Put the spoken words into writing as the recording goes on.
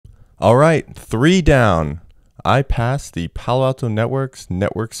All right, 3 down. I passed the Palo Alto Networks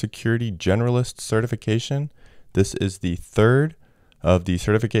Network Security Generalist certification. This is the third of the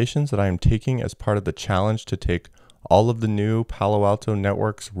certifications that I am taking as part of the challenge to take all of the new Palo Alto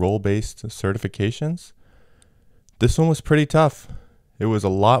Networks role-based certifications. This one was pretty tough. It was a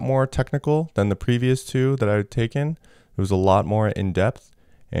lot more technical than the previous two that I had taken. It was a lot more in-depth,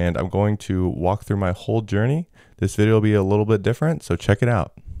 and I'm going to walk through my whole journey. This video will be a little bit different, so check it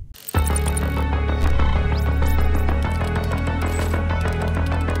out.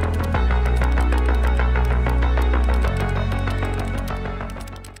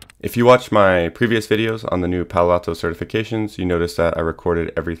 If you watched my previous videos on the new Palo Alto certifications, you noticed that I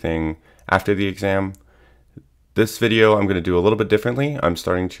recorded everything after the exam. This video I'm going to do a little bit differently. I'm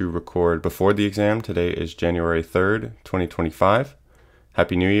starting to record before the exam. Today is January 3rd, 2025.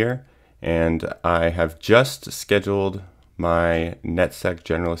 Happy New Year. And I have just scheduled my NetSec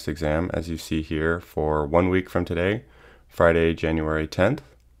Generalist exam, as you see here, for 1 week from today, Friday, January 10th.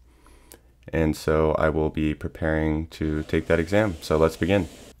 And so I will be preparing to take that exam. So let's begin.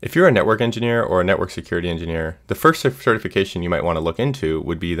 If you're a network engineer or a network security engineer, the first certification you might want to look into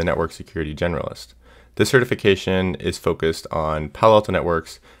would be the Network Security Generalist. This certification is focused on Palo Alto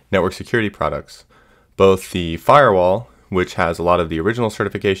Networks network security products, both the firewall, which has a lot of the original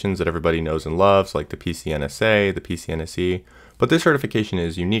certifications that everybody knows and loves, like the PCNSA, the PCNSE, but this certification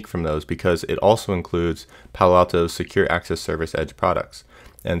is unique from those because it also includes Palo Alto's Secure Access Service Edge products.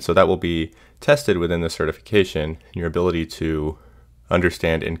 And so that will be tested within the certification. Your ability to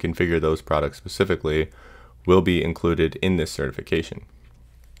understand and configure those products specifically will be included in this certification.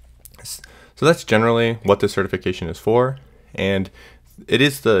 So that's generally what this certification is for, and it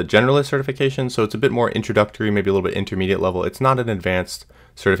is the generalist certification, so it's a bit more introductory, maybe a little bit intermediate level. It's not an advanced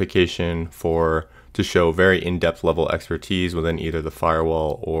certification to show very in-depth level expertise within either the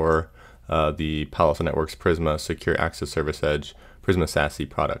firewall or the Palo Alto Networks Prisma Secure Access Service Edge Prisma SASE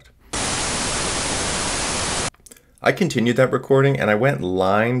product. I continued that recording and I went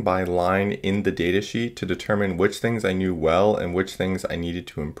line by line in the datasheet to determine which things I knew well and which things I needed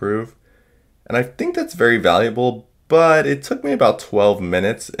to improve. And I think that's very valuable, but it took me about 12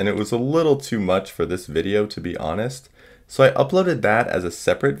 minutes and it was a little too much for this video, to be honest. So I uploaded that as a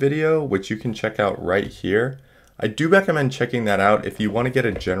separate video, which you can check out right here. I do recommend checking that out if you want to get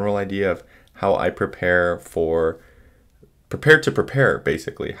a general idea of how I prepare to prepare,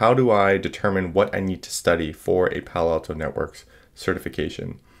 basically. How do I determine what I need to study for a Palo Alto Networks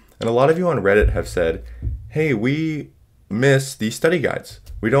certification? And a lot of you on Reddit have said, hey, we miss the study guides.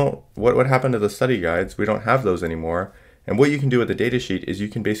 What happened to the study guides? We don't have those anymore. And what you can do with the datasheet is you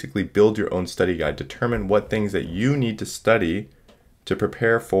can basically build your own study guide, determine what things that you need to study to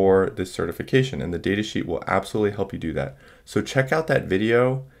prepare for this certification. And the datasheet will absolutely help you do that. So check out that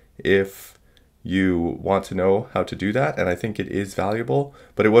video if you want to know how to do that, and I think it is valuable,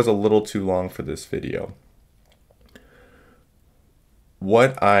 but it was a little too long for this video.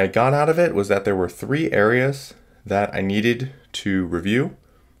 What I got out of it was that there were 3 areas that I needed to review.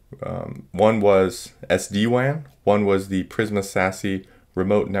 One was SD-WAN, one was the Prisma SASE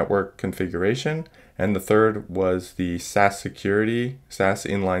remote network configuration, and the third was the SaaS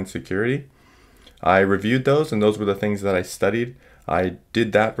inline security. I reviewed those, and those were the things that I studied. I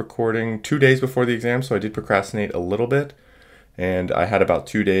did that recording 2 days before the exam, so I did procrastinate a little bit, and I had about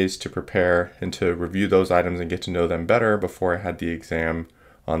 2 days to prepare and to review those items and get to know them better before I had the exam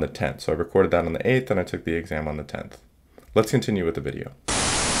on the 10th. So I recorded that on the 8th and I took the exam on the 10th. Let's continue with the video.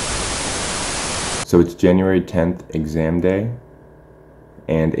 So it's January 10th exam day,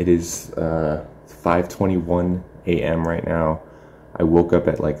 and it is 5:21 a.m. right now. I woke up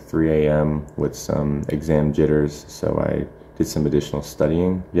at like 3 a.m. with some exam jitters, so I did some additional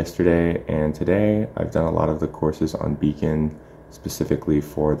studying yesterday, and today I've done a lot of the courses on Beacon specifically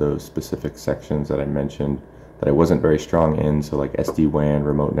for those specific sections that I mentioned that I wasn't very strong in, so like SD-WAN,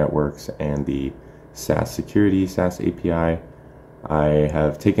 remote networks, and the SaaS security, SaaS API. I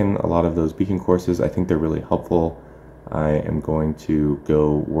have taken a lot of those Beacon courses. I think they're really helpful. I am going to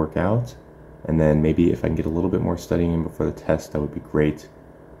go work out, and then maybe if I can get a little bit more studying in before the test, that would be great,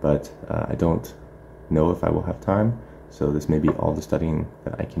 but I don't know if I will have time. So this may be all the studying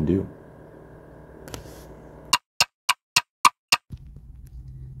that I can do.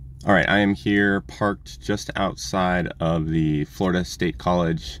 All right, I am here parked just outside of the Florida State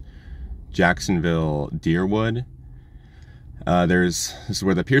College, Jacksonville, Deerwood. This is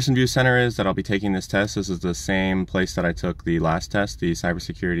where the Pearson VUE Center is that I'll be taking this test. This is the same place that I took the last test, the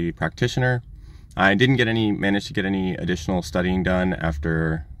cybersecurity practitioner. I didn't manage to get any additional studying done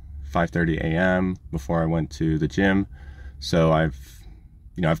after 5:30 a.m. before I went to the gym. So I've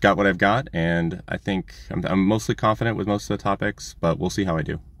I've got what I've got, and I think I'm mostly confident with most of the topics, but we'll see how I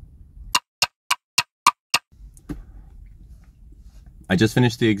do. I just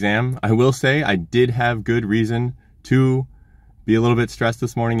finished the exam. I will say I did have good reason to be a little bit stressed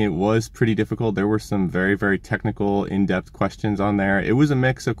this morning. It was pretty difficult. There were some very, very technical, in-depth questions on there. It was a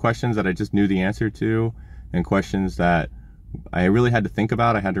mix of questions that I just knew the answer to and questions that I really had to think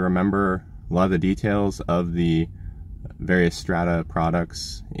about. I had to remember a lot of the details of the various Strata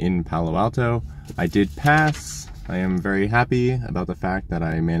products in Palo Alto. I did pass. I am very happy about the fact that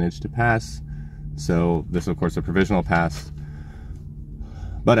I managed to pass. So this, of course, a provisional pass,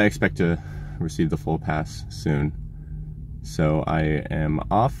 but I expect to receive the full pass soon. So I am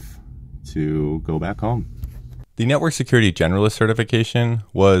off to go back home. The Network Security Generalist certification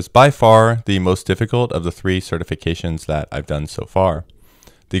was by far the most difficult of the 3 certifications that I've done so far.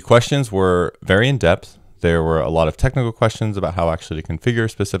 The questions were very in-depth. There were a lot of technical questions about how actually to configure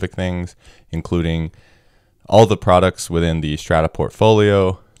specific things, including all the products within the Strata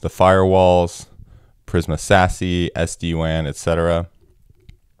portfolio, the firewalls, Prisma SASE, SD-WAN, etc.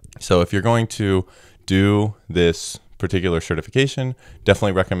 So if you're going to do this particular certification,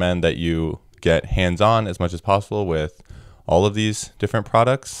 definitely recommend that you get hands-on as much as possible with all of these different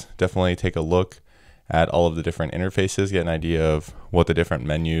products. Definitely take a look at all of the different interfaces, get an idea of what the different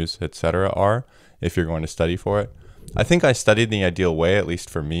menus, etc. are if you're going to study for it. I think I studied the ideal way, at least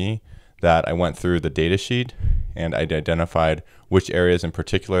for me, that I went through the data sheet and I identified which areas in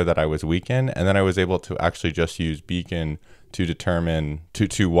particular that I was weak in, and then I was able to actually just use Beacon to determine,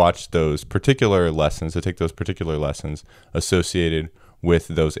 to watch those particular lessons, to take those particular lessons associated with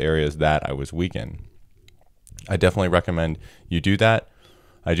those areas that I was weak in. I definitely recommend you do that.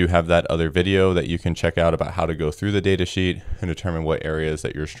 I do have that other video that you can check out about how to go through the data sheet and determine what areas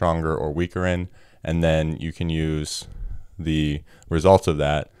that you're stronger or weaker in, and then you can use the results of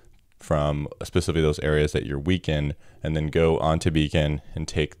that from specifically those areas that you're weak in, and then go onto Beacon and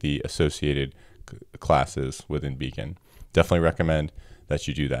take the associated classes within Beacon. Definitely recommend that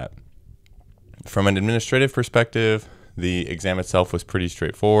you do that. From an administrative perspective, the exam itself was pretty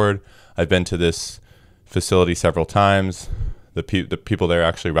straightforward. I've been to this facility several times. The people there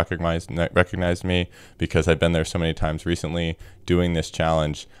actually recognized me because I've been there so many times recently doing this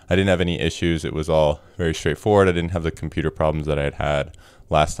challenge. I didn't have any issues. It was all very straightforward. I didn't have the computer problems that I had had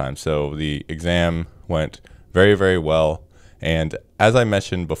last time. So the exam went very, very well. And as I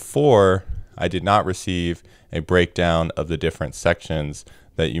mentioned before, I did not receive a breakdown of the different sections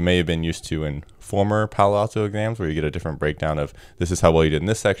that you may have been used to in former Palo Alto exams, where you get a different breakdown of this is how well you did in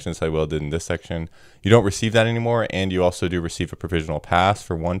this section, this is how well you did in this section. You don't receive that anymore, and you also do receive a provisional pass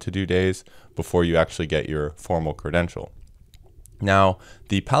for 1 to 2 days before you actually get your formal credential. Now,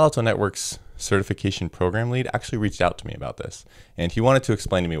 the Palo Alto Networks certification program lead actually reached out to me about this, and he wanted to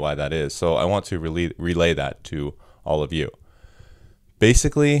explain to me why that is, so I want to relay that to all of you.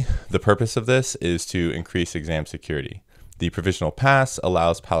 Basically, the purpose of this is to increase exam security. The provisional pass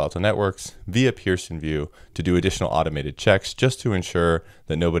allows Palo Alto Networks via Pearson VUE to do additional automated checks just to ensure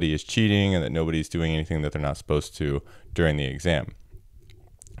that nobody is cheating and that nobody's doing anything that they're not supposed to during the exam.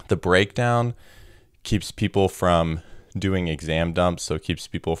 The breakdown keeps people from doing exam dumps, so it keeps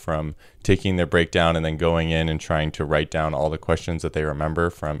people from taking their breakdown and then going in and trying to write down all the questions that they remember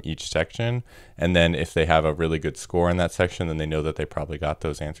from each section. And then if they have a really good score in that section, then they know that they probably got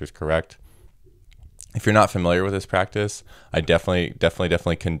those answers correct. If you're not familiar with this practice, I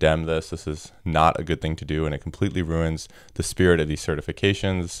definitely condemn this. This is not a good thing to do, and it completely ruins the spirit of these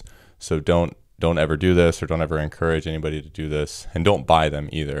certifications. So don't ever do this, or don't ever encourage anybody to do this, and don't buy them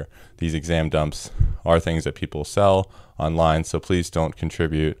either. These exam dumps are things that people sell online, so please don't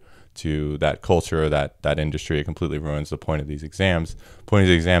contribute to that culture, that industry. It completely ruins the point of these exams. The point of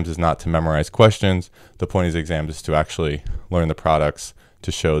these exams is not to memorize questions. The point of these exams is to actually learn the products,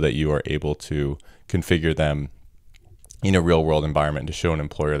 to show that you are able to configure them in a real world environment, to show an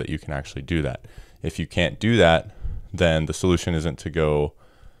employer that you can actually do that. If you can't do that, then the solution isn't to go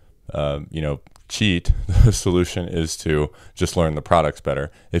cheat. The solution is to just learn the products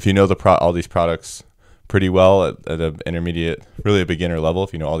better. If you know all these products pretty well at an intermediate, really a beginner level,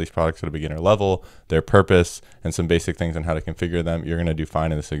 if you know all these products at a beginner level, their purpose, and some basic things on how to configure them, you're going to do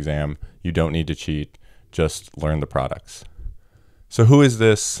fine in this exam. You don't need to cheat. Just learn the products. So who is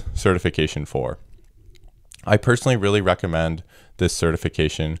this certification for? I personally really recommend this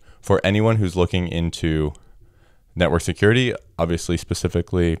certification for anyone who's looking into network security, obviously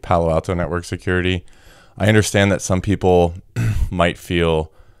specifically Palo Alto network security. I understand that some people might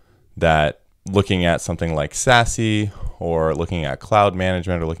feel that looking at something like SASE or looking at cloud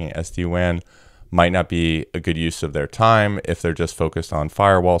management or looking at SD-WAN might not be a good use of their time if they're just focused on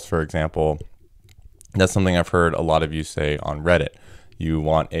firewalls, for example. That's something I've heard a lot of you say on Reddit. You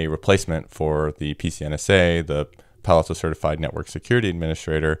want a replacement for the PCNSA, the Palo Alto Certified Network Security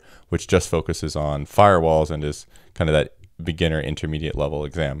Administrator, which just focuses on firewalls and is kind of that beginner intermediate level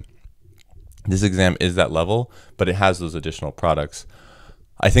exam. This exam is that level, but it has those additional products.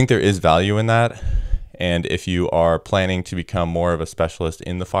 I think there is value in that. And if you are planning to become more of a specialist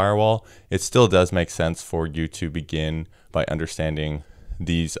in the firewall, it still does make sense for you to begin by understanding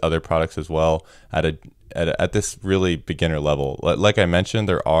these other products as well at this really beginner level. Like I mentioned,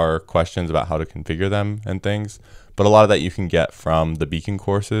 there are questions about how to configure them and things, but a lot of that you can get from the Beacon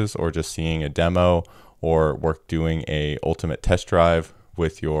courses or just seeing a demo or doing a ultimate test drive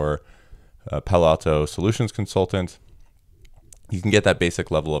with your Palo Alto solutions consultant. You can get that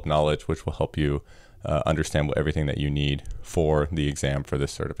basic level of knowledge, which will help you understand everything that you need for the exam for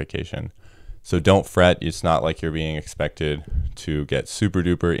this certification. So don't fret. It's not like you're being expected to get super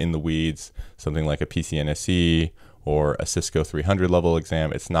duper in the weeds, something like a PCNSE or a Cisco 300 level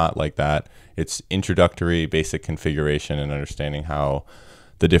exam. It's not like that. It's introductory, basic configuration and understanding how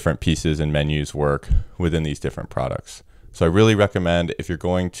the different pieces and menus work within these different products. So I really recommend, if you're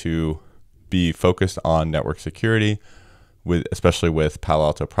going to be focused on network security, especially with Palo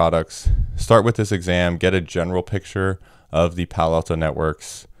Alto products, start with this exam, get a general picture of the Palo Alto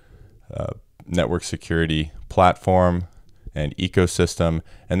Networks network security platform and ecosystem,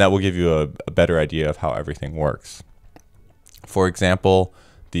 and that will give you a better idea of how everything works. For example,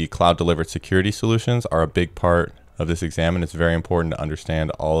 the cloud delivered security solutions are a big part of this exam, and it's very important to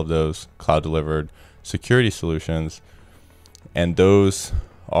understand all of those cloud delivered security solutions, and those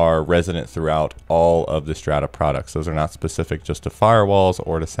are resident throughout all of the Strata products. Those are not specific just to firewalls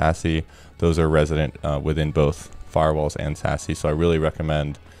or to SASE. Those are resident within both firewalls and SASE. So I really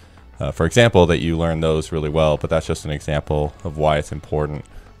recommend, for example, that you learn those really well, but that's just an example of why it's important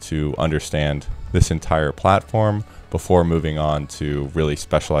to understand this entire platform before moving on to really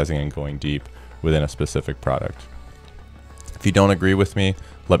specializing and going deep within a specific product. If you don't agree with me,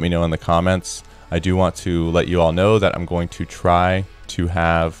 let me know in the comments. I do want to let you all know that I'm going to try to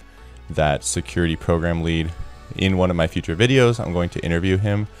have that security program lead in one of my future videos. I'm going to interview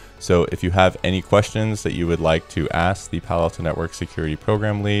him. So if you have any questions that you would like to ask the Palo Alto Network security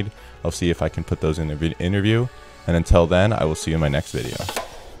program lead, I'll see if I can put those in the interview. And until then, I will see you in my next video.